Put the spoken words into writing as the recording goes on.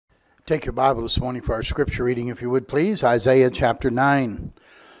Take your Bible this morning for our scripture reading, if you would please. Isaiah chapter 9.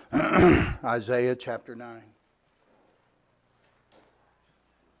 Isaiah chapter 9.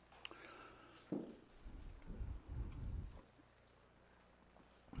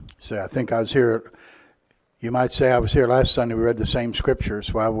 So I think I was here, you might say I was here last Sunday. We read the same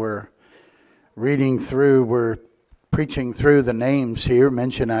scriptures while we're preaching through the names here.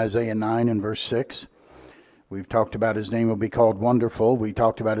 Mention Isaiah 9 and verse 6. We've talked about his name will be called Wonderful. We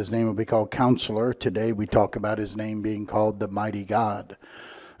talked about his name will be called Counselor. Today we talk about his name being called the Mighty God.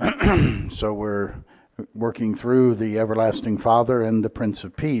 So we're working through the Everlasting Father and the Prince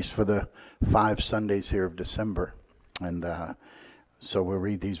of Peace for the 5 Sundays here of December. And so we'll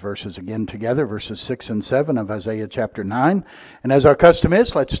read these verses again together, verses 6 and 7 of Isaiah chapter 9. And as our custom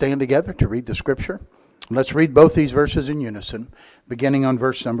is, let's stand together to read the scripture. Let's read both these verses in unison, beginning on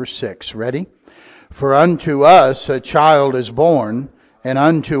verse number 6. Ready? For unto us a child is born, and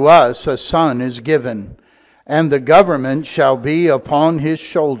unto us a son is given, and the government shall be upon his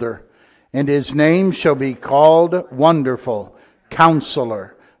shoulder, and his name shall be called Wonderful,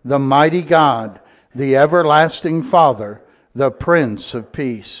 Counselor, the Mighty God, the Everlasting Father, the Prince of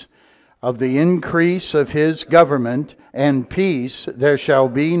Peace. Of the increase of his government and peace there shall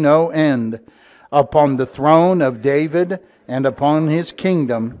be no end, upon the throne of David and upon his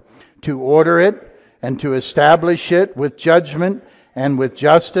kingdom, to order it and to establish it with judgment and with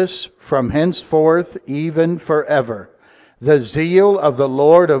justice from henceforth even forever. The zeal of the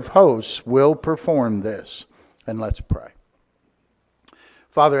Lord of hosts will perform this. And let's pray.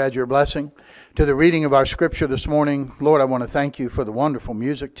 Father, add your blessing to the reading of our scripture this morning. Lord, I want to thank you for the wonderful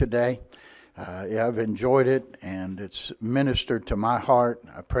music today. I've enjoyed it, and it's ministered to my heart.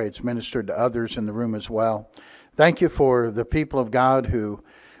 I pray it's ministered to others in the room as well. Thank you for the people of God who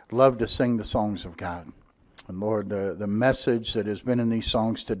love to sing the songs of God. And Lord, the message that has been in these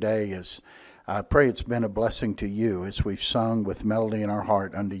songs today is, I pray it's been a blessing to you as we've sung with melody in our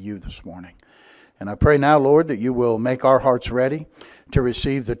heart unto you this morning. And I pray now, Lord, that you will make our hearts ready to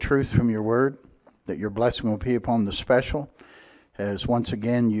receive the truth from your word, that your blessing will be upon the special, as once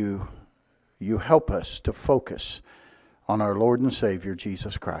again you help us to focus on our Lord and Savior,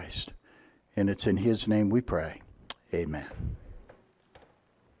 Jesus Christ. And it's in his name we pray. Amen.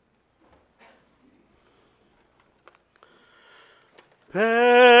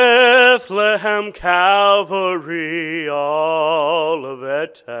 Bethlehem, Calvary,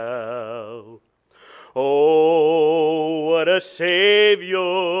 Olivet tell. Oh, what a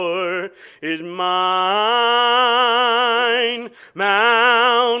Savior is mine.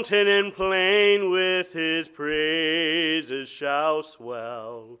 Mountain and plain with his praises shall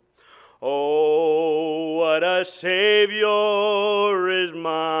swell. Oh, what a Savior is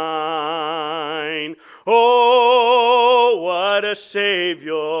mine. Oh, what a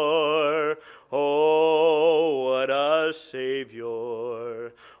Savior. Oh, what a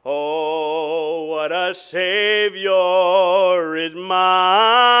Savior. Oh, what a Savior is mine.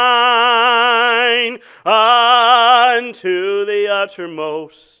 Unto the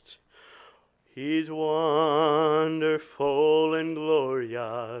uttermost, he's wonderful and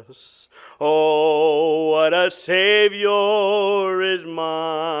glorious. Oh, what a Savior is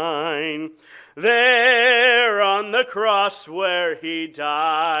mine. There on the cross where he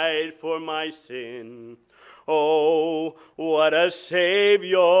died for my sin. Oh, what a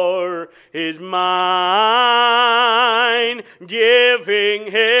Savior is mine,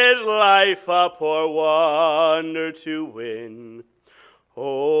 giving his life a poor wonder to win.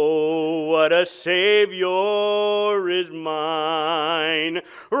 Oh, what a Savior is mine,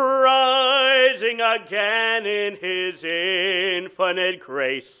 rising again in his infinite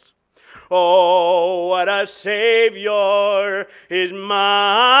grace. Oh, what a Savior is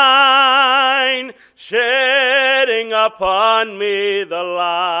mine, shedding upon me the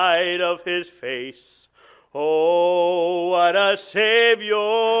light of his face. Oh, what a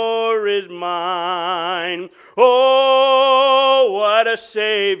Savior is mine. Oh, what a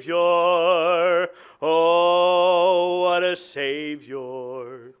Savior. Oh, what a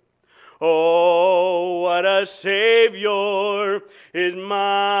Savior. Oh, what a Savior is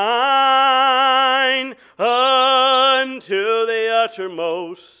mine. Unto the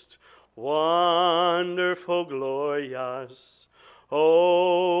uttermost, wonderful, glorious.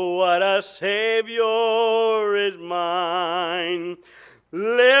 Oh, what a Savior is mine.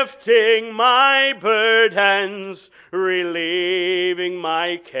 Lifting my burdens, relieving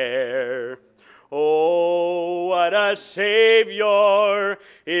my care. Oh, what a Savior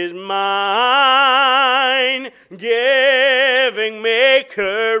is mine, giving me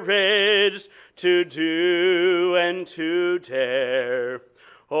courage to do and to dare.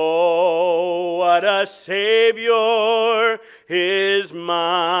 Oh, what a Savior is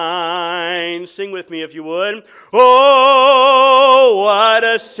mine. Sing with me if you would. Oh, what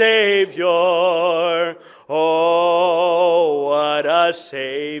a Savior. Oh, what a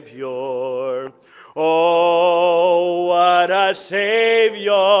Savior. Oh, what a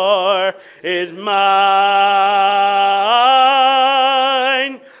Savior is mine.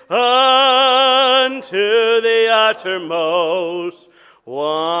 Unto the uttermost,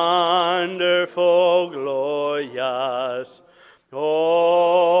 wonderful, glorious.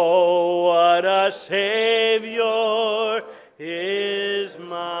 Oh, what a Savior is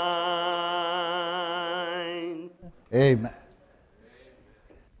mine. Amen.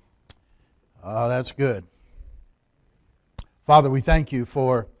 Oh, that's good. Father, we thank you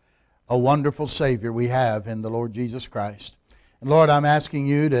for a wonderful Savior we have in the Lord Jesus Christ. And Lord, I'm asking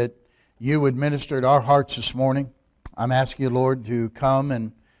you that you would minister to our hearts this morning. I'm asking you, Lord, to come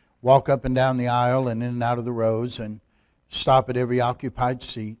and walk up and down the aisle and in and out of the rows and stop at every occupied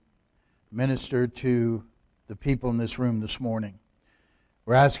seat. Minister to the people in this room this morning.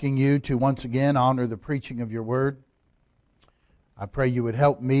 We're asking you to once again honor the preaching of your word. I pray you would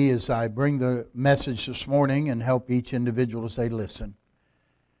help me as I bring the message this morning and help each individual as they listen.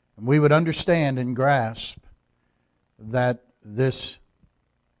 And we would understand and grasp that this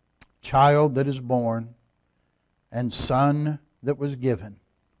child that is born and son that was given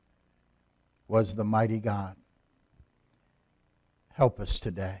was the mighty God. Help us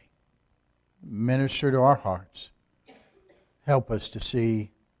today. Minister to our hearts. Help us to see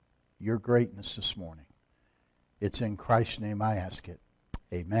your greatness this morning. It's in Christ's name I ask it.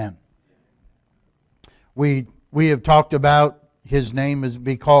 Amen. We have talked about his name is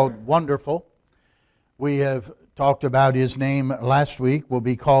be called Wonderful. We have talked about his name last week will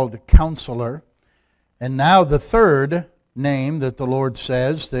be called Counselor. And now the third name that the Lord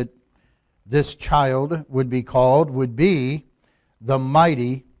says that this child would be called would be the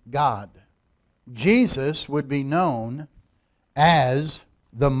Mighty God. Jesus would be known as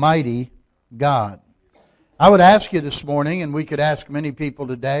the Mighty God. I would ask you this morning, and we could ask many people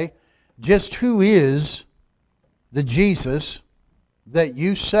today, just who is the Jesus that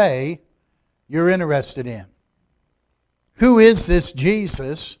you say you're interested in? Who is this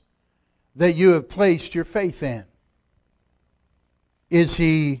Jesus that you have placed your faith in? Is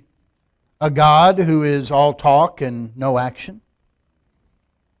he a God who is all talk and no action?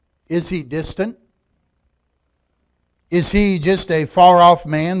 Is he distant? Is he just a far-off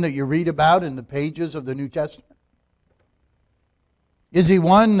man that you read about in the pages of the New Testament? Is he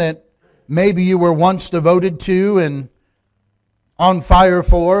one that maybe you were once devoted to and on fire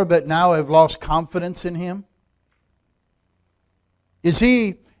for, but now have lost confidence in him? Is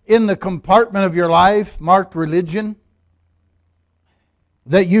he in the compartment of your life marked religion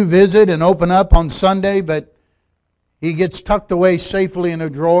that you visit and open up on Sunday, but he gets tucked away safely in a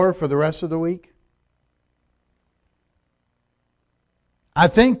drawer for the rest of the week? I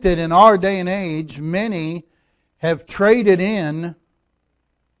think that in our day and age, many have traded in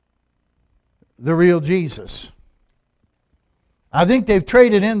the real Jesus. I think they've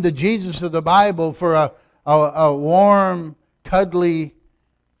traded in the Jesus of the Bible for a warm, cuddly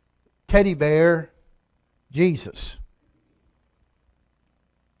teddy bear Jesus.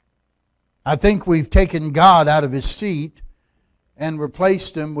 I think we've taken God out of his seat and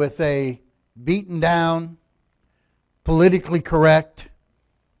replaced him with a beaten down, politically correct,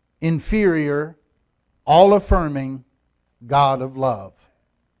 inferior, all-affirming God of love.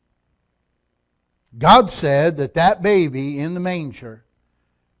 God said that that baby in the manger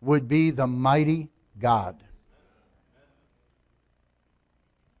would be the mighty God.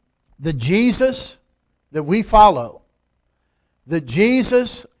 The Jesus that we follow, the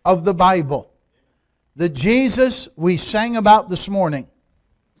Jesus of the Bible, the Jesus we sang about this morning,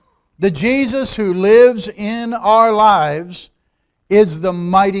 the Jesus who lives in our lives is the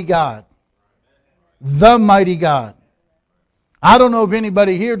mighty God. The mighty God. I don't know if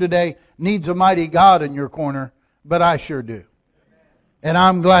anybody here today needs a mighty God in your corner, but I sure do. And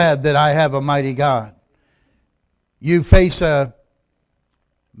I'm glad that I have a mighty God. You face a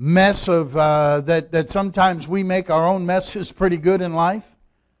mess of that sometimes we make our own messes pretty good in life.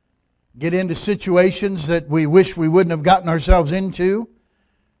 Get into situations that we wish we wouldn't have gotten ourselves into.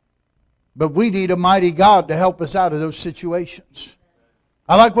 But we need a mighty God to help us out of those situations.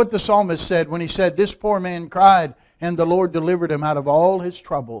 I like what the psalmist said when he said, "This poor man cried, and the Lord delivered him out of all his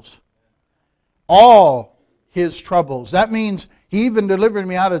troubles." All his troubles. That means he even delivered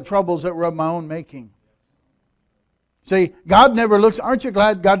me out of troubles that were of my own making. See, God never looks... Aren't you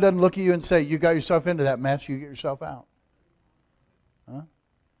glad God doesn't look at you and say, "You got yourself into that mess, you get yourself out"? Huh?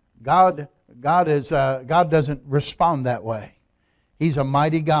 God doesn't respond that way. He's a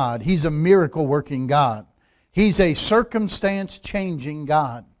mighty God. He's a miracle-working God. He's a circumstance-changing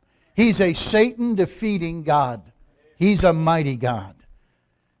God. He's a Satan-defeating God. He's a mighty God.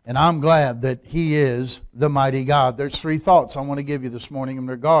 And I'm glad that He is the mighty God. There's three thoughts I want to give you this morning in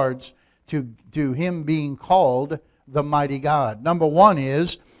regards to Him being called the mighty God. Number one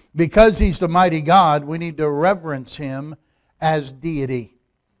is, because He's the mighty God, we need to reverence Him as deity.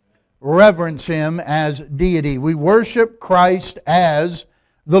 Reverence Him as deity. We worship Christ as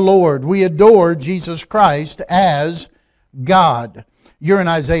the Lord. We adore Jesus Christ as God. You're in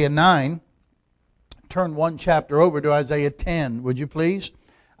Isaiah 9. Turn one chapter over to Isaiah 10, would you please?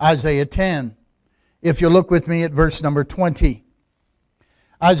 Isaiah 10. If you look with me at verse number 20.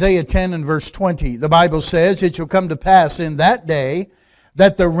 Isaiah 10 and verse 20. The Bible says, "It shall come to pass in that day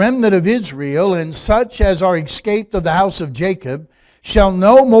that the remnant of Israel and such as are escaped of the house of Jacob shall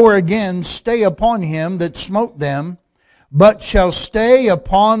no more again stay upon him that smote them, but shall stay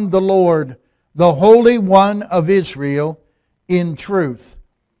upon the Lord, the Holy One of Israel, in truth."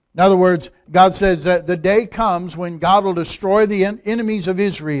 In other words, God says that the day comes when God will destroy the enemies of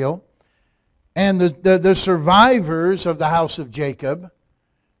Israel, and the survivors of the house of Jacob,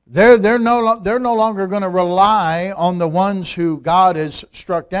 they're no longer going to rely on the ones who God has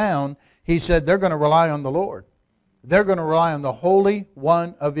struck down. He said they're going to rely on the Lord. They're going to rely on the Holy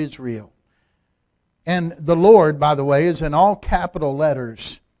One of Israel. And the Lord, by the way, is in all capital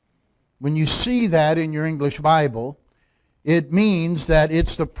letters. When you see that in your English Bible, it means that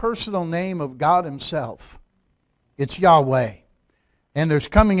it's the personal name of God Himself. It's Yahweh. And there's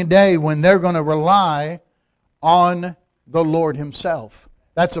coming a day when they're going to rely on the Lord Himself.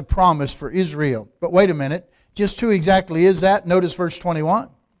 That's a promise for Israel. But wait a minute. Just who exactly is that? Notice verse 21.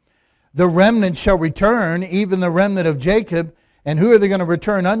 "The remnant shall return, even the remnant of Jacob." And who are they going to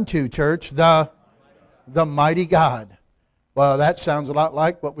return unto, church? The mighty God. Well, that sounds a lot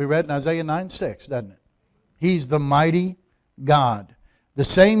like what we read in Isaiah 9:6, doesn't it? He's the mighty God. The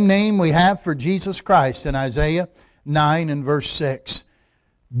same name we have for Jesus Christ in Isaiah 9 and verse 6.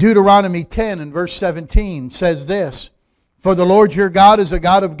 Deuteronomy 10 and verse 17 says this, "For the Lord your God is a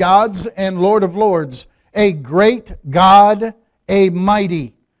God of gods and Lord of lords, a great God, a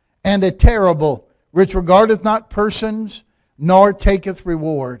mighty, and a terrible, which regardeth not persons, nor taketh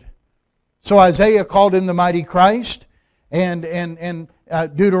reward." So Isaiah called Him the mighty Christ, and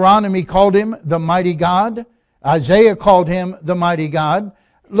Deuteronomy called Him the mighty God. Isaiah called Him the mighty God.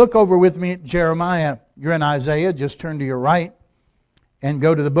 Look over with me at Jeremiah. You're in Isaiah, just turn to your right and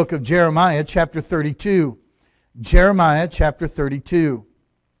go to the book of Jeremiah, chapter 32. Jeremiah, chapter 32.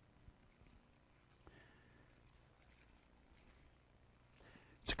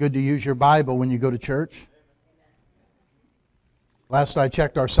 It's good to use your Bible when you go to church. Last I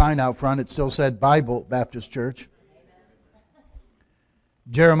checked our sign out front, it still said Bible Baptist Church.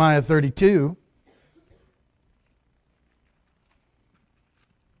 Jeremiah 32.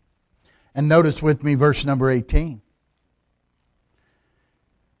 And notice with me verse number 18.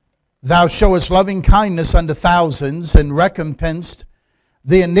 "Thou showest loving kindness unto thousands, and recompensed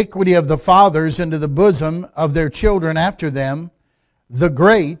the iniquity of the fathers into the bosom of their children after them. The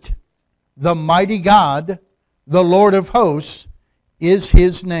great, the mighty God, the Lord of hosts, is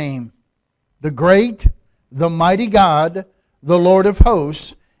His name." The great, the mighty God, the Lord of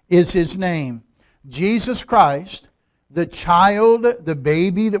hosts, is His name. Jesus Christ, the child, the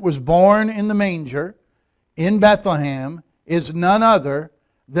baby that was born in the manger in Bethlehem, is none other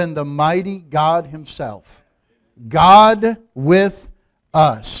than the mighty God Himself. God with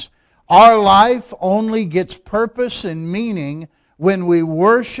us. Our life only gets purpose and meaning when we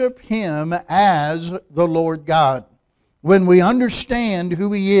worship Him as the Lord God. When we understand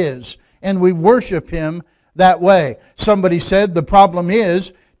who He is and we worship Him that way. Somebody said the problem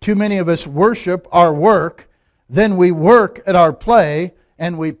is too many of us worship our work, then we work at our play,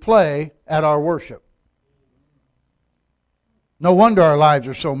 and we play at our worship. No wonder our lives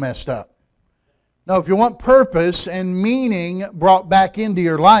are so messed up. Now, if you want purpose and meaning brought back into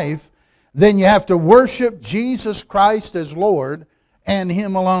your life, then you have to worship Jesus Christ as Lord and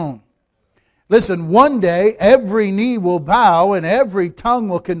Him alone. Listen, one day every knee will bow and every tongue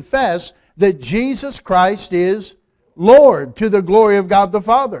will confess that Jesus Christ is Lord, to the glory of God the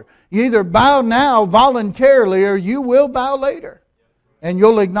Father. You either bow now voluntarily or you will bow later. And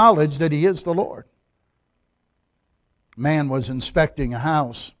you'll acknowledge that He is the Lord. Man was inspecting a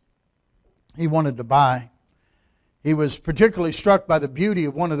house he wanted to buy. He was particularly struck by the beauty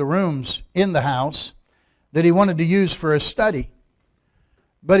of one of the rooms in the house that he wanted to use for a study.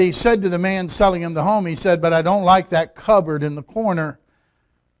 But he said to the man selling him the home, he said, "But I don't like that cupboard in the corner."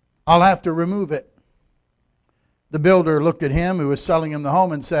 I'll have to remove it. The builder looked at him who was selling him the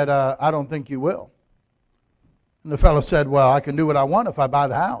home and said, I don't think you will. And the fellow said, well, I can do what I want if I buy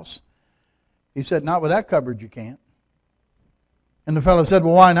the house. He said, not with that cupboard you can't. And the fellow said,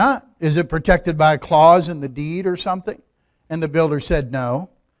 well, why not? Is it protected by a clause in the deed or something? And the builder said, no.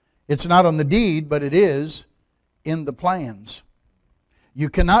 It's not on the deed, but it is in the plans. You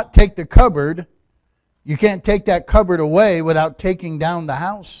cannot take the cupboard. You can't take that cupboard away without taking down the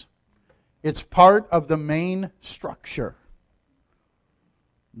house. It's part of the main structure.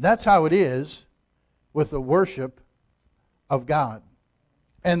 That's how it is with the worship of God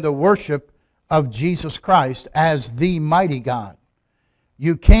and the worship of Jesus Christ as the mighty God.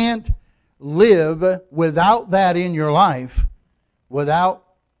 You can't live without that in your life without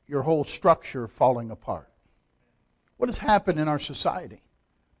your whole structure falling apart. What has happened in our society?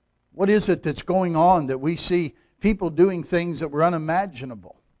 What is it that's going on that we see people doing things that were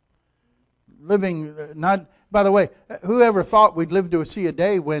unimaginable? Living, not, by the way, whoever thought we'd live to see a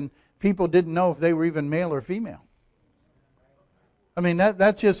day when people didn't know if they were even male or female? I mean,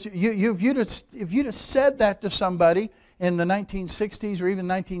 that's just, if you'd have said that to somebody in the 1960s or even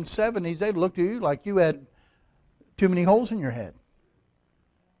 1970s, they'd look at you like you had too many holes in your head.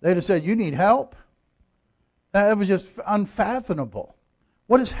 They'd have said, you need help. That was just unfathomable.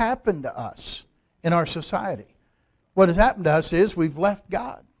 What has happened to us in our society? What has happened to us is we've left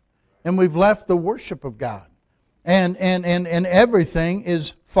God. And we've left the worship of God. And everything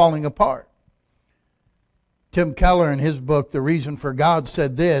is falling apart. Tim Keller in his book, The Reason for God,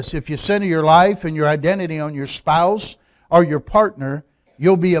 said this: if you center your life and your identity on your spouse or your partner,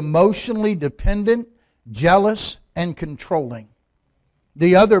 you'll be emotionally dependent, jealous, and controlling.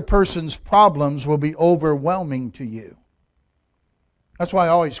 The other person's problems will be overwhelming to you. That's why I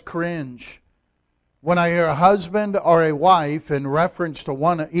always cringe when I hear a husband or a wife in reference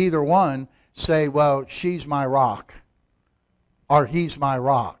to either one say, well, she's my rock or he's my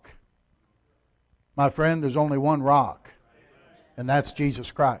rock. My friend, there's only one rock, and that's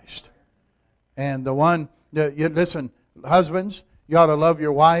Jesus Christ. And the one, listen, husbands, you ought to love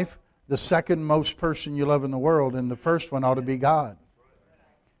your wife, the second most person you love in the world, and the first one ought to be God.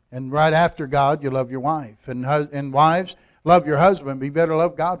 And right after God, you love your wife. And wives, love your husband, but you better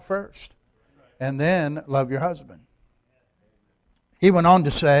love God first. And then love your husband. He went on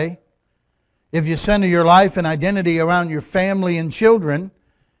to say, if you center your life and identity around your family and children,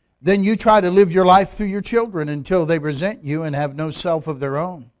 then you try to live your life through your children until they resent you and have no self of their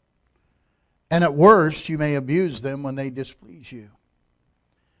own. And at worst, you may abuse them when they displease you.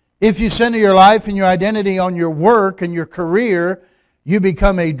 If you center your life and your identity on your work and your career, you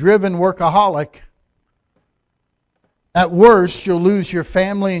become a driven workaholic. At worst, you'll lose your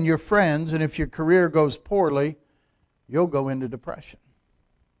family and your friends, and if your career goes poorly, you'll go into depression.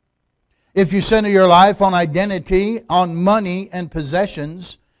 If you center your life on identity, on money and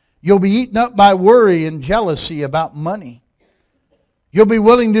possessions, you'll be eaten up by worry and jealousy about money. You'll be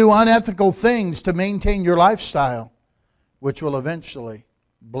willing to do unethical things to maintain your lifestyle, which will eventually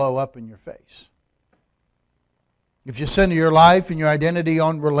blow up in your face. If you center your life and your identity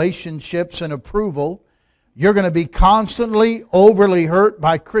on relationships and approval, you're going to be constantly overly hurt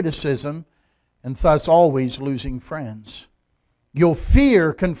by criticism and thus always losing friends. You'll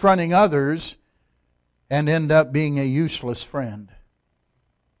fear confronting others and end up being a useless friend.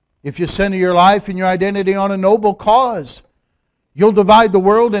 If you center your life and your identity on a noble cause, you'll divide the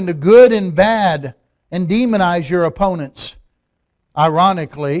world into good and bad and demonize your opponents.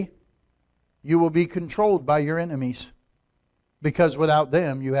 Ironically, you will be controlled by your enemies because without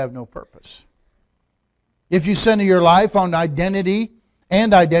them you have no purpose. If you center your life on identity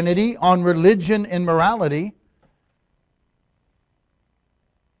on religion and morality,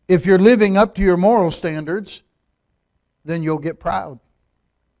 if you're living up to your moral standards, then you'll get proud,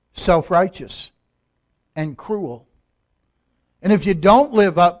 self-righteous, and cruel. And if you don't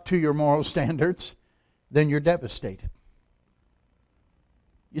live up to your moral standards, then you're devastated.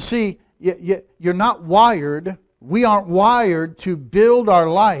 You see, you're not wired, we aren't wired to build our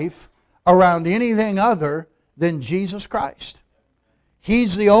life around anything other than Jesus Christ.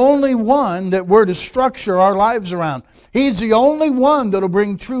 He's the only one that we're to structure our lives around. He's the only one that will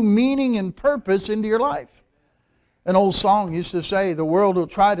bring true meaning and purpose into your life. An old song used to say, the world will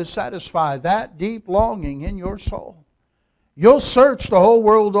try to satisfy that deep longing in your soul. You'll search the whole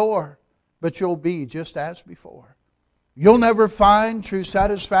world o'er, but you'll be just as before. You'll never find true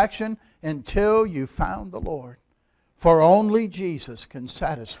satisfaction until you found the Lord. For only Jesus can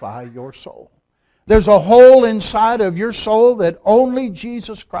satisfy your soul. There's a hole inside of your soul that only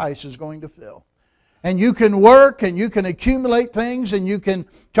Jesus Christ is going to fill. And you can work and you can accumulate things and you can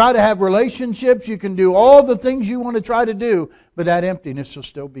try to have relationships. You can do all the things you want to try to do, but that emptiness will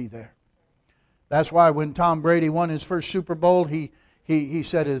still be there. That's why when Tom Brady won his first Super Bowl, he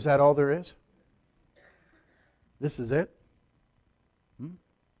said, "Is that all there is? This is it?"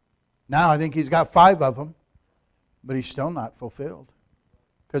 Now I think he's got 5 of them, but he's still not fulfilled,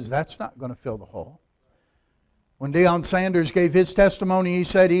 because that's not going to fill the hole. When Deion Sanders gave his testimony, he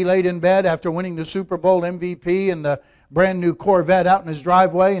said he laid in bed after winning the Super Bowl MVP and the brand new Corvette out in his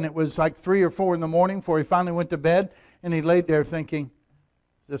driveway, and it was like 3 or 4 in the morning before he finally went to bed, and he laid there thinking,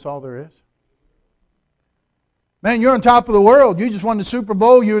 "Is this all there is? Man, you're on top of the world. You just won the Super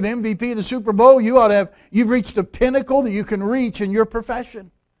Bowl. You're the MVP of the Super Bowl. You've reached the pinnacle that you can reach in your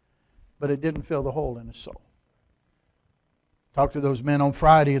profession." But it didn't fill the hole in his soul. Talked to those men on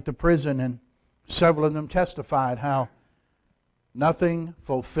Friday at the prison, and several of them testified how nothing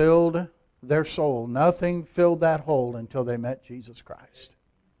fulfilled their soul. Nothing filled that hole until they met Jesus Christ.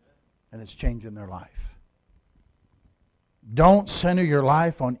 And it's changing their life. Don't center your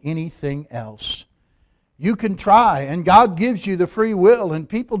life on anything else. You can try, and God gives you the free will, and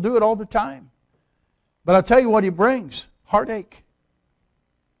people do it all the time. But I'll tell you what He brings: heartache,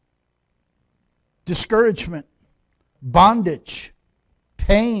 discouragement, bondage,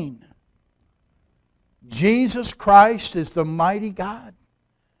 pain. Jesus Christ is the mighty God,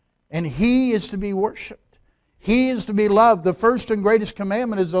 and He is to be worshiped. He is to be loved. The first and greatest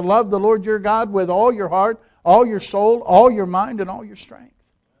commandment is to love the Lord your God with all your heart, all your soul, all your mind, and all your strength.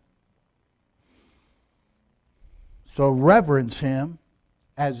 So reverence Him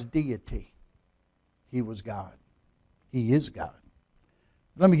as deity. He was God. He is God.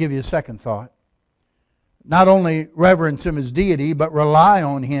 Let me give you a second thought. Not only reverence Him as deity, but rely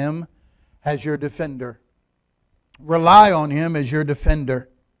on Him as your defender. Rely on Him as your defender.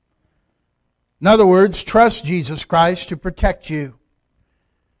 In other words, trust Jesus Christ to protect you.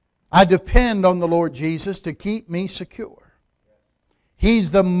 I depend on the Lord Jesus to keep me secure.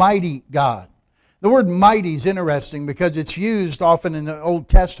 He's the mighty God. The word mighty is interesting because it's used often in the Old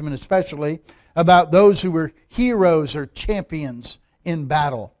Testament especially about those who were heroes or champions in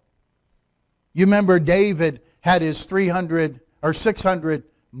battle. You remember David had his 300 or 600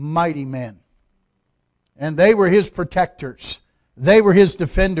 mighty men. And they were his protectors. They were his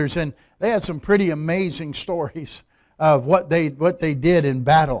defenders. And they had some pretty amazing stories of what they did in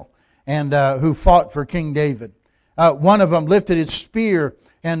battle and who fought for King David. One of them lifted his spear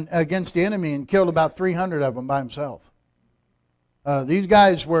and against the enemy and killed about 300 of them by himself. These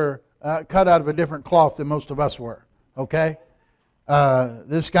guys were cut out of a different cloth than most of us were. Okay?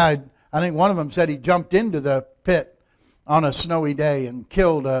 This guy, I think one of them said he jumped into the pit on a snowy day and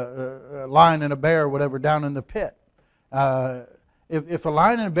killed a lion and a bear or whatever down in the pit. If a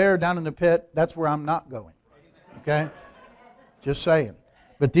lion and a bear are down in the pit, that's where I'm not going. Okay? Just saying.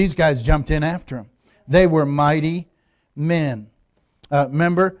 But these guys jumped in after him. They were mighty men.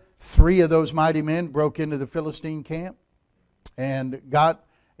 Remember, 3 of those mighty men broke into the Philistine camp and got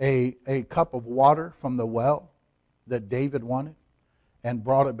a cup of water from the well that David wanted and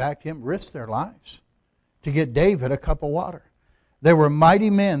brought it back to him, risked their lives to get David a cup of water. They were mighty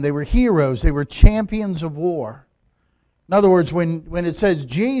men. They were heroes. They were champions of war. In other words, when it says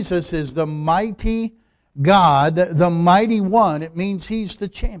Jesus is the mighty God, the mighty one, it means He's the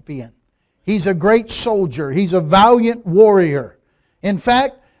champion. He's a great soldier. He's a valiant warrior. In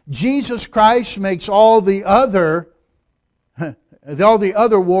fact, Jesus Christ makes all the other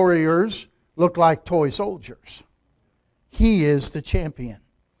warriors look like toy soldiers. He is the champion.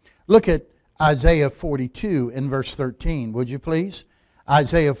 Look at Isaiah 42 and verse 13, would you please?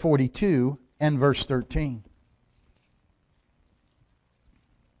 Isaiah 42 and verse 13.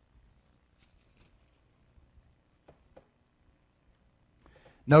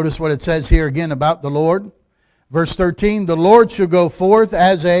 Notice what it says here again about the Lord. Verse 13, the Lord shall go forth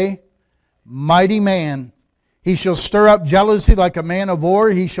as a mighty man. He shall stir up jealousy like a man of war.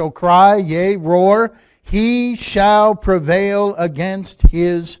 He shall cry, yea, roar. He shall prevail against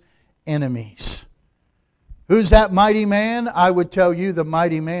his enemies. Who's that mighty man? I would tell you the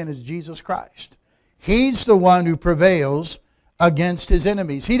mighty man is Jesus Christ. He's the one who prevails against His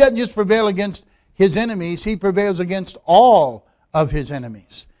enemies. He doesn't just prevail against His enemies. He prevails against all of His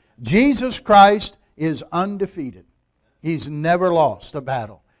enemies. Jesus Christ is undefeated. He's never lost a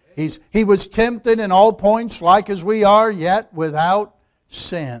battle. He was tempted in all points like as we are, yet without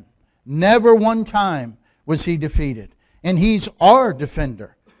sin. Never one time was He defeated. And He's our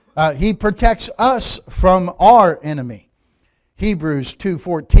defender. He protects us from our enemy. Hebrews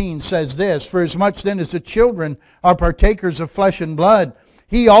 2:14 says this, for as much then as the children are partakers of flesh and blood,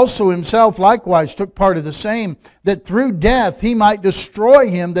 He also himself likewise took part of the same, that through death he might destroy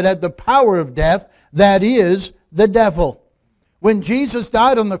him that had the power of death, that is, the devil. When Jesus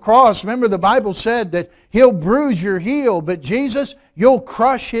died on the cross, remember the Bible said that He'll bruise your heel, but Jesus, you'll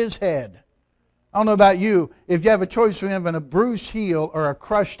crush His head. I don't know about you, if you have a choice between having a bruised heel or a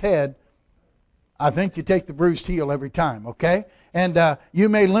crushed head, I think you take the bruised heel every time, okay? And you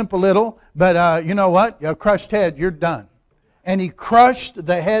may limp a little, but you know what? A crushed head, you're done. And He crushed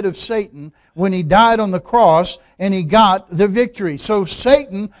the head of Satan when He died on the cross, and He got the victory. So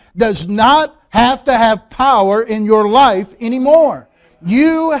Satan does not have to have power in your life anymore.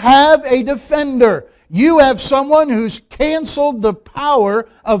 You have a defender. You have someone who's canceled the power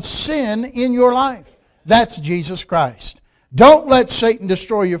of sin in your life. That's Jesus Christ. Don't let Satan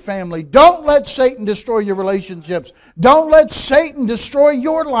destroy your family. Don't let Satan destroy your relationships. Don't let Satan destroy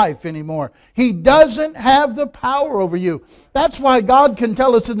your life anymore. He doesn't have the power over you. That's why God can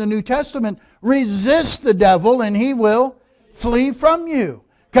tell us in the New Testament, resist the devil and he will flee from you.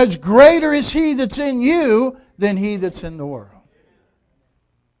 Because greater is He that's in you than he that's in the world.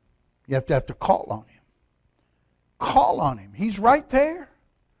 You have to call on Him. Call on Him. He's right there.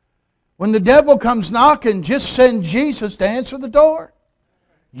 When the devil comes knocking, just send Jesus to answer the door.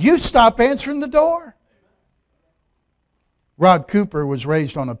 You stop answering the door. Rod Cooper was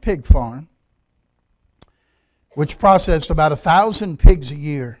raised on a pig farm, which processed about 1,000 pigs a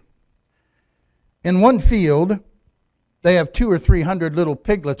year. In one field, they have 200 or 300 little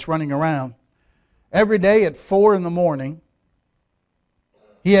piglets running around. Every day at 4 in the morning,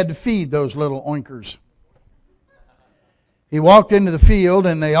 he had to feed those little oinkers. He walked into the field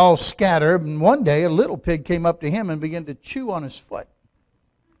and they all scattered. And one day a little pig came up to him and began to chew on his foot.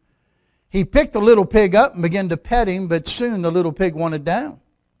 He picked the little pig up and began to pet him, but soon the little pig wanted down.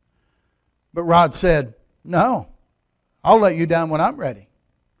 But Rod said, "No, I'll let you down when I'm ready."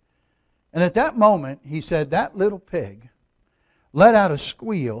 And at that moment, he said, that little pig let out a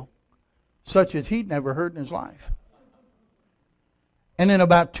squeal such as he'd never heard in his life. And in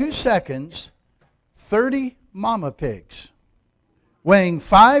about 2 seconds, 30 mama pigs weighing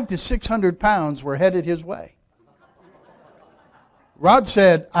 500 to 600 pounds were headed his way. Rod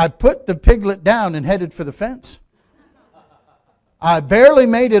said, I put the piglet down and headed for the fence. I barely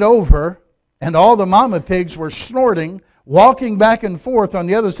made it over, and all the mama pigs were snorting, walking back and forth on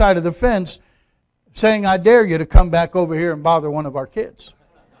the other side of the fence, saying, I dare you to come back over here and bother one of our kids.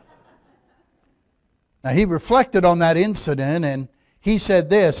 Now he reflected on that incident, and he said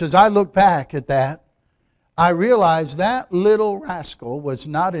this, as I look back at that, I realized that little rascal was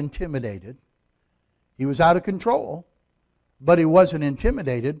not intimidated. He was out of control, but he wasn't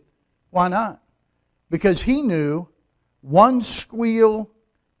intimidated. Why not? Because he knew one squeal,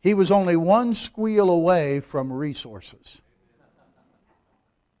 he was only one squeal away from resources.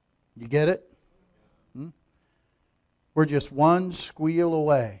 You get it? We're just one squeal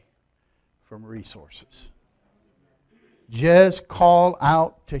away from resources. Just call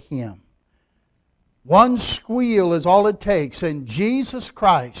out to Him. One squeal is all it takes, and Jesus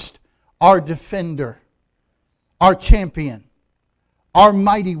Christ, our defender, our champion, our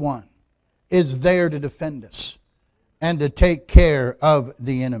mighty one, is there to defend us and to take care of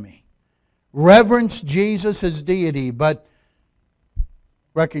the enemy. Reverence Jesus as deity, but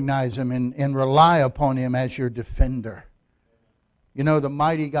recognize Him and rely upon Him as your defender. You know, the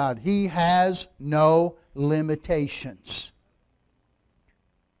mighty God, He has no limitations.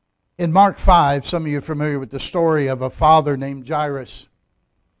 In Mark 5, some of you are familiar with the story of a father named Jairus.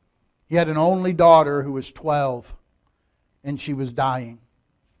 He had an only daughter who was 12, and she was dying.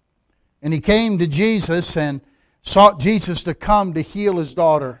 And he came to Jesus and sought Jesus to come to heal his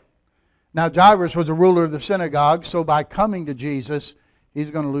daughter. Now Jairus was a ruler of the synagogue, so by coming to Jesus, he's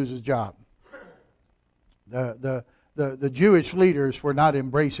going to lose his job. The Jewish leaders were not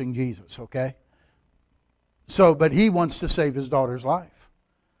embracing Jesus, okay? But he wants to save his daughter's life.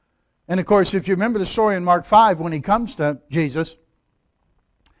 And of course, if you remember the story in Mark 5, when he comes to Jesus,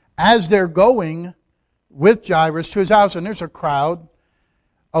 as they're going with Jairus to his house, and there's a crowd,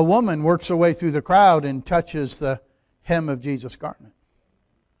 a woman works her way through the crowd and touches the hem of Jesus' garment.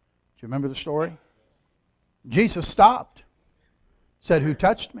 Do you remember the story? Jesus stopped, said, "Who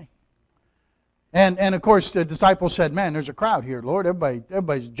touched me?" And of course, the disciples said, "Man, there's a crowd here, Lord.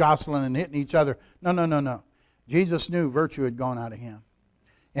 Everybody's jostling and hitting each other." No. Jesus knew virtue had gone out of him.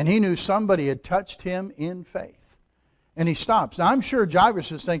 And he knew somebody had touched him in faith. And he stops. Now, I'm sure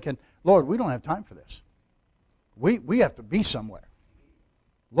Jairus is thinking, Lord, we don't have time for this. We have to be somewhere.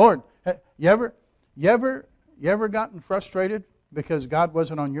 Lord, you ever gotten frustrated because God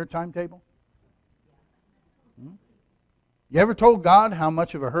wasn't on your timetable? You ever told God how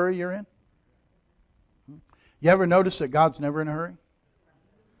much of a hurry you're in? You ever notice that God's never in a hurry?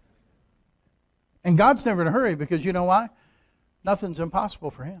 And God's never in a hurry because you know why? Nothing's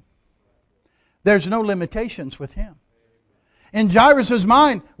impossible for Him. There's no limitations with Him. In Jairus'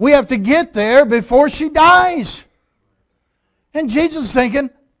 mind, we have to get there before she dies. And Jesus is thinking,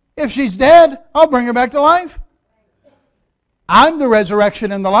 if she's dead, I'll bring her back to life. I'm the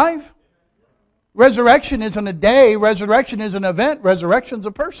resurrection and the life. Resurrection isn't a day. Resurrection is an event. Resurrection's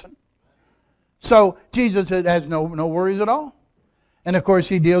a person. So Jesus has no worries at all. And of course,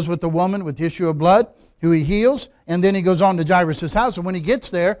 He deals with the woman with the issue of blood, who He heals. And then He goes on to Jairus' house. And when He gets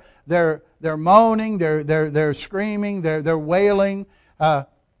there, they're moaning, they're screaming, they're wailing.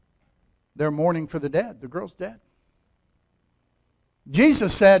 They're mourning for the dead. The girl's dead.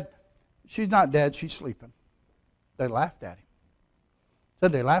 Jesus said, she's not dead, she's sleeping. They laughed at Him.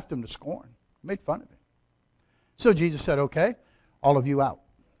 Said they laughed Him to scorn. Made fun of Him. So Jesus said, okay, all of you out.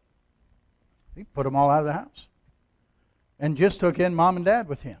 He put them all out of the house. And just took in mom and dad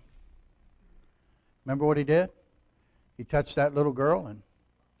with Him. Remember what He did? He touched that little girl and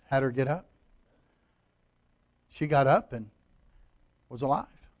had her get up. She got up and was alive.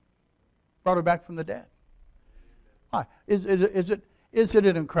 Brought her back from the dead. Why? Is it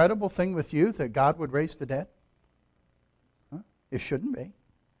an incredible thing with you that God would raise the dead? Huh? It shouldn't be.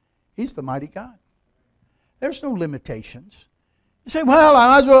 He's the mighty God. There's no limitations. You say, well,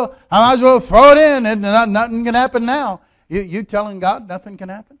 I might as well throw it in and nothing can happen now. You telling God nothing can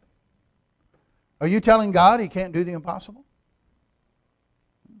happen? Are you telling God He can't do the impossible?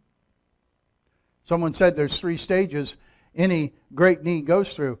 Someone said there's 3 stages any great need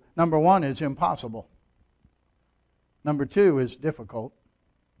goes through. Number 1 is impossible. Number 2 is difficult.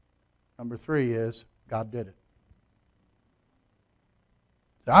 Number 3 is God did it.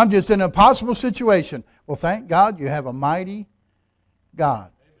 So I'm just in an impossible situation. Well, thank God you have a mighty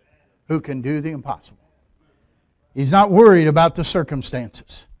God who can do the impossible. He's not worried about the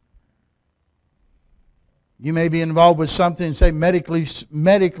circumstances. You may be involved with something, say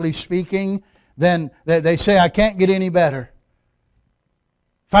medically speaking, then they say, I can't get any better.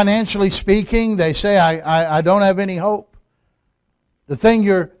 Financially speaking, they say, I don't have any hope. The thing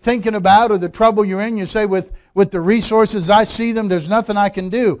you're thinking about or the trouble you're in, you say, with the resources, I see them, there's nothing I can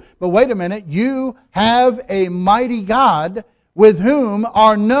do. But wait a minute, you have a mighty God with whom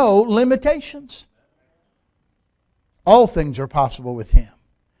are no limitations. All things are possible with Him.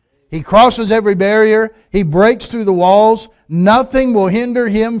 He crosses every barrier. He breaks through the walls. Nothing will hinder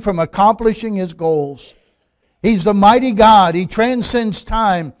Him from accomplishing His goals. He's the mighty God. He transcends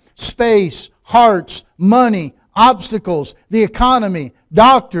time, space, hearts, money, obstacles, the economy,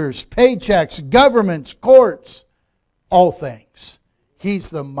 doctors, paychecks, governments, courts, all things. He's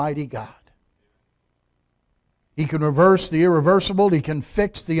the mighty God. He can reverse the irreversible. He can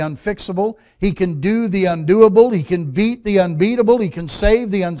fix the unfixable. He can do the undoable. He can beat the unbeatable. He can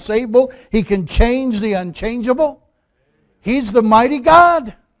save the unsavable. He can change the unchangeable. He's the mighty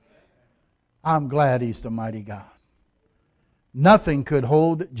God. I'm glad He's the mighty God. Nothing could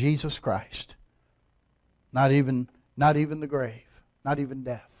hold Jesus Christ. Not even the grave. Not even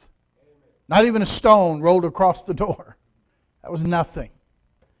death. Not even a stone rolled across the door. That was nothing.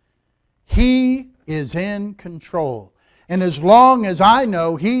 He is in control. And as long as I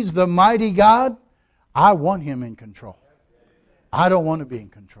know He's the mighty God, I want Him in control. I don't want to be in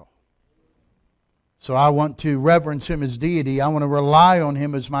control. So I want to reverence Him as deity. I want to rely on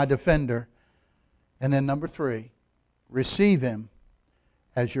Him as my defender. And then number 3, receive Him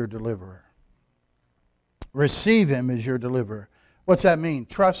as your deliverer. Receive Him as your deliverer. What's that mean?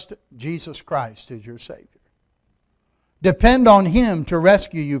 Trust Jesus Christ as your Savior. Depend on Him to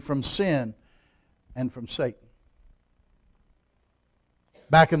rescue you from sin and from Satan.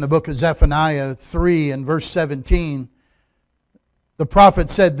 Back in the book of Zephaniah 3 and verse 17, the prophet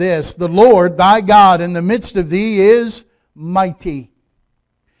said this, the Lord thy God in the midst of thee is mighty.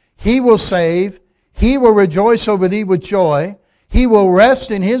 He will save. He will rejoice over thee with joy. He will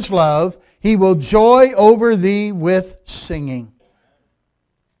rest in His love. He will joy over thee with singing.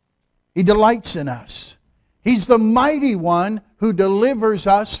 He delights in us. He's the mighty one who delivers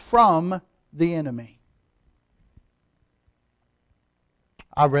us from the enemy.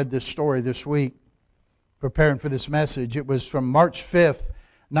 I read this story this week, preparing for this message. It was from March 5th,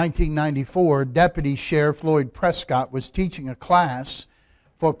 1994. Deputy Sheriff Lloyd Prescott was teaching a class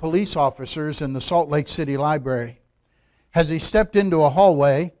for police officers in the Salt Lake City Library. As he stepped into a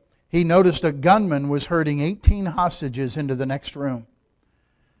hallway, he noticed a gunman was herding 18 hostages into the next room.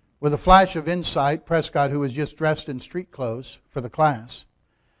 With a flash of insight, Prescott, who was just dressed in street clothes for the class,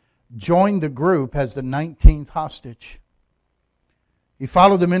 joined the group as the 19th hostage. He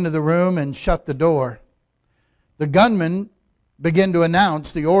followed them into the room and shut the door. The gunman began to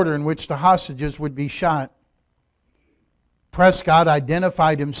announce the order in which the hostages would be shot. Prescott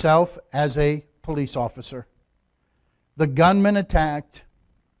identified himself as a police officer. The gunman attacked.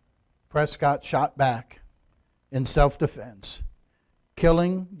 Prescott shot back in self-defense,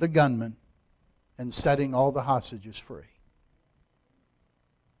 killing the gunman and setting all the hostages free.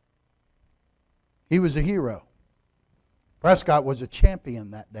 He was a hero. Prescott was a champion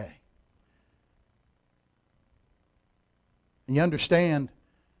that day. And you understand,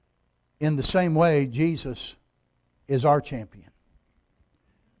 in the same way, Jesus is our champion.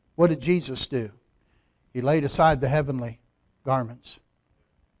 What did Jesus do? He laid aside the heavenly garments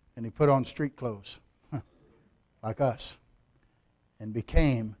and He put on street clothes, like us, and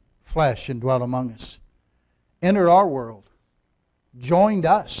became flesh and dwelt among us. Entered our world, joined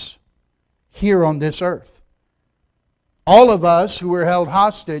us here on this earth. All of us who were held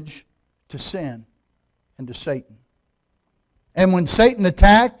hostage to sin and to Satan. And when Satan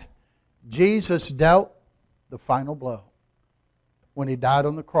attacked, Jesus dealt the final blow when He died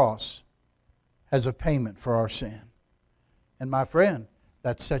on the cross as a payment for our sin. And my friend,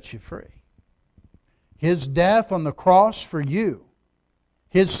 that sets you free. His death on the cross for you,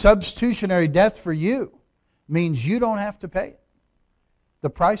 His substitutionary death for you, means you don't have to pay it. The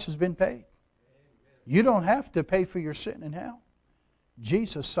price has been paid. You don't have to pay for your sin in hell.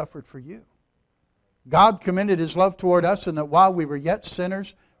 Jesus suffered for you. God commended His love toward us in that while we were yet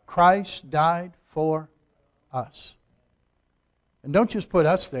sinners, Christ died for us. And don't just put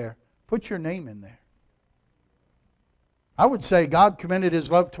us there. Put your name in there. I would say God commended His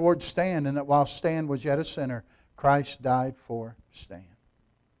love toward Stan in that while Stan was yet a sinner, Christ died for Stan.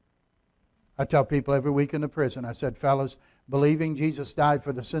 I tell people every week in the prison, I said, fellas, believing Jesus died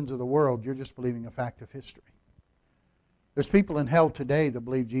for the sins of the world, you're just believing a fact of history. There's people in hell today that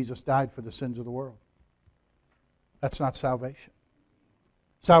believe Jesus died for the sins of the world. That's not salvation.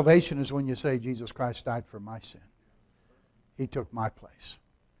 Salvation is when you say Jesus Christ died for my sin. He took my place.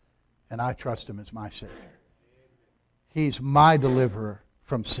 And I trust Him as my Savior. He's my deliverer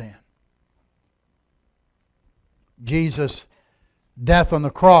from sin. Jesus' death on the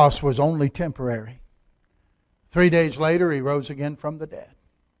cross was only temporary. 3 days later, He rose again from the dead.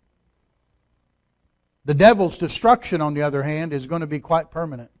 The devil's destruction, on the other hand, is going to be quite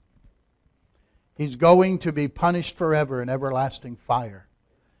permanent. He's going to be punished forever in everlasting fire.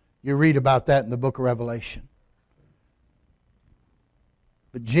 You read about that in the book of Revelation.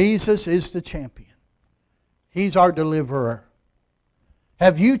 But Jesus is the champion. He's our deliverer.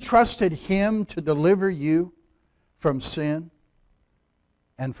 Have you trusted Him to deliver you from sin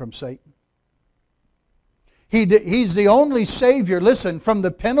and from Satan? He's the only Savior, listen, from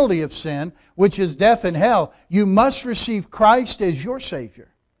the penalty of sin, which is death and hell. You must receive Christ as your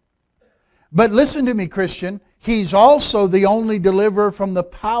Savior. But listen to me, Christian, He's also the only deliverer from the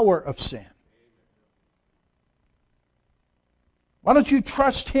power of sin. Why don't you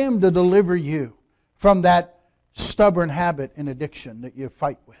trust Him to deliver you from that stubborn habit and addiction that you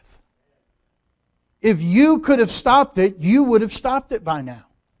fight with? If you could have stopped it, you would have stopped it by now.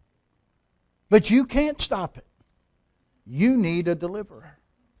 But you can't stop it. You need a deliverer.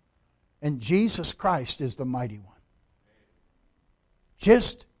 And Jesus Christ is the mighty one.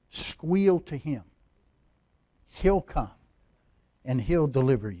 Just squeal to Him. He'll come and He'll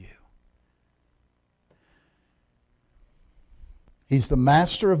deliver you. He's the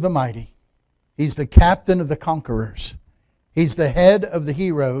master of the mighty. He's the captain of the conquerors. He's the head of the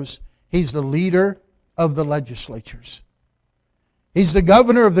heroes. He's the leader of the legislatures. He's the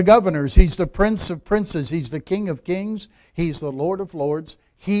governor of the governors. He's the prince of princes. He's the king of kings. He's the Lord of lords.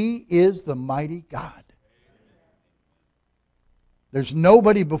 He is the mighty God. There's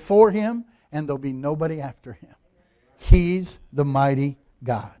nobody before Him, and there'll be nobody after Him. He's the mighty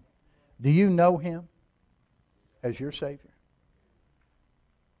God. Do you know Him as your Savior?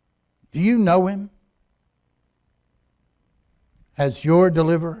 Do you know Him as your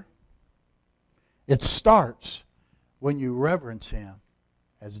deliverer? It starts when you reverence Him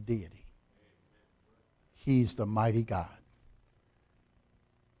as deity. He's the mighty God.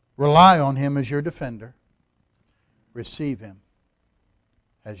 Rely on Him as your defender. Receive Him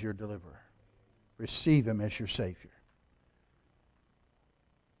as your deliverer. Receive Him as your Savior.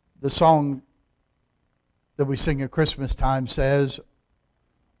 The song that we sing at Christmas time says,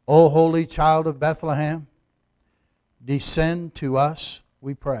 O holy child of Bethlehem, descend to us,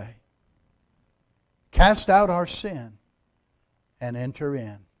 we pray. Cast out our sin and enter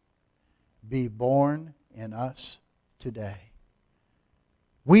in. Be born in us today.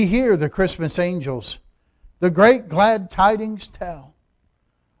 We hear the Christmas angels, the great glad tidings tell.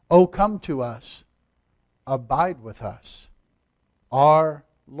 O come to us, abide with us, our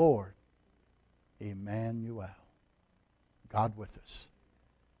Lord, Emmanuel, God with us.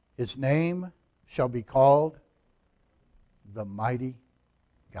 His name shall be called the Mighty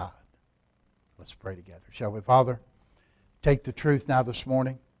God. Let's pray together, shall we? Father, take the truth now this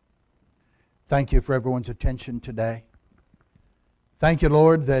morning. Thank you for everyone's attention today. Thank you,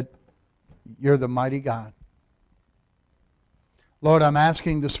 Lord, that you're the mighty God. Lord, I'm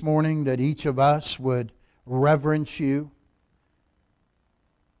asking this morning that each of us would reverence you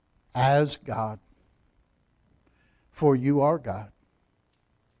as God, for you are God.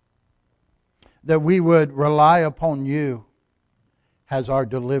 That we would rely upon you as our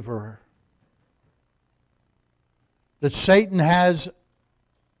deliverer. That Satan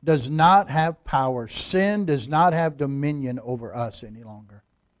does not have power. Sin does not have dominion over us any longer.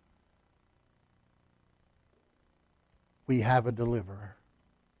 We have a deliverer.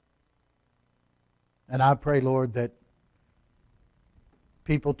 And I pray, Lord, that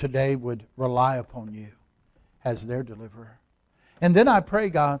people today would rely upon you as their deliverer. And then I pray,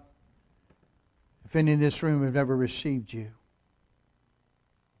 God, if any in this room have never received you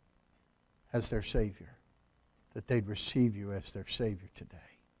as their Savior, that they'd receive you as their Savior today.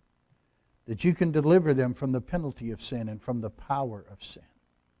 That you can deliver them from the penalty of sin and from the power of sin.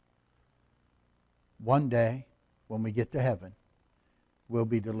 One day, when we get to heaven, we'll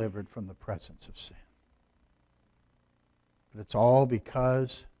be delivered from the presence of sin. But it's all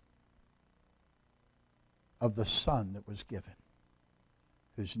because of the Son that was given,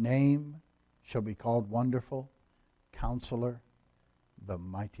 whose name shall be called Wonderful, Counselor, the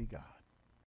Mighty God.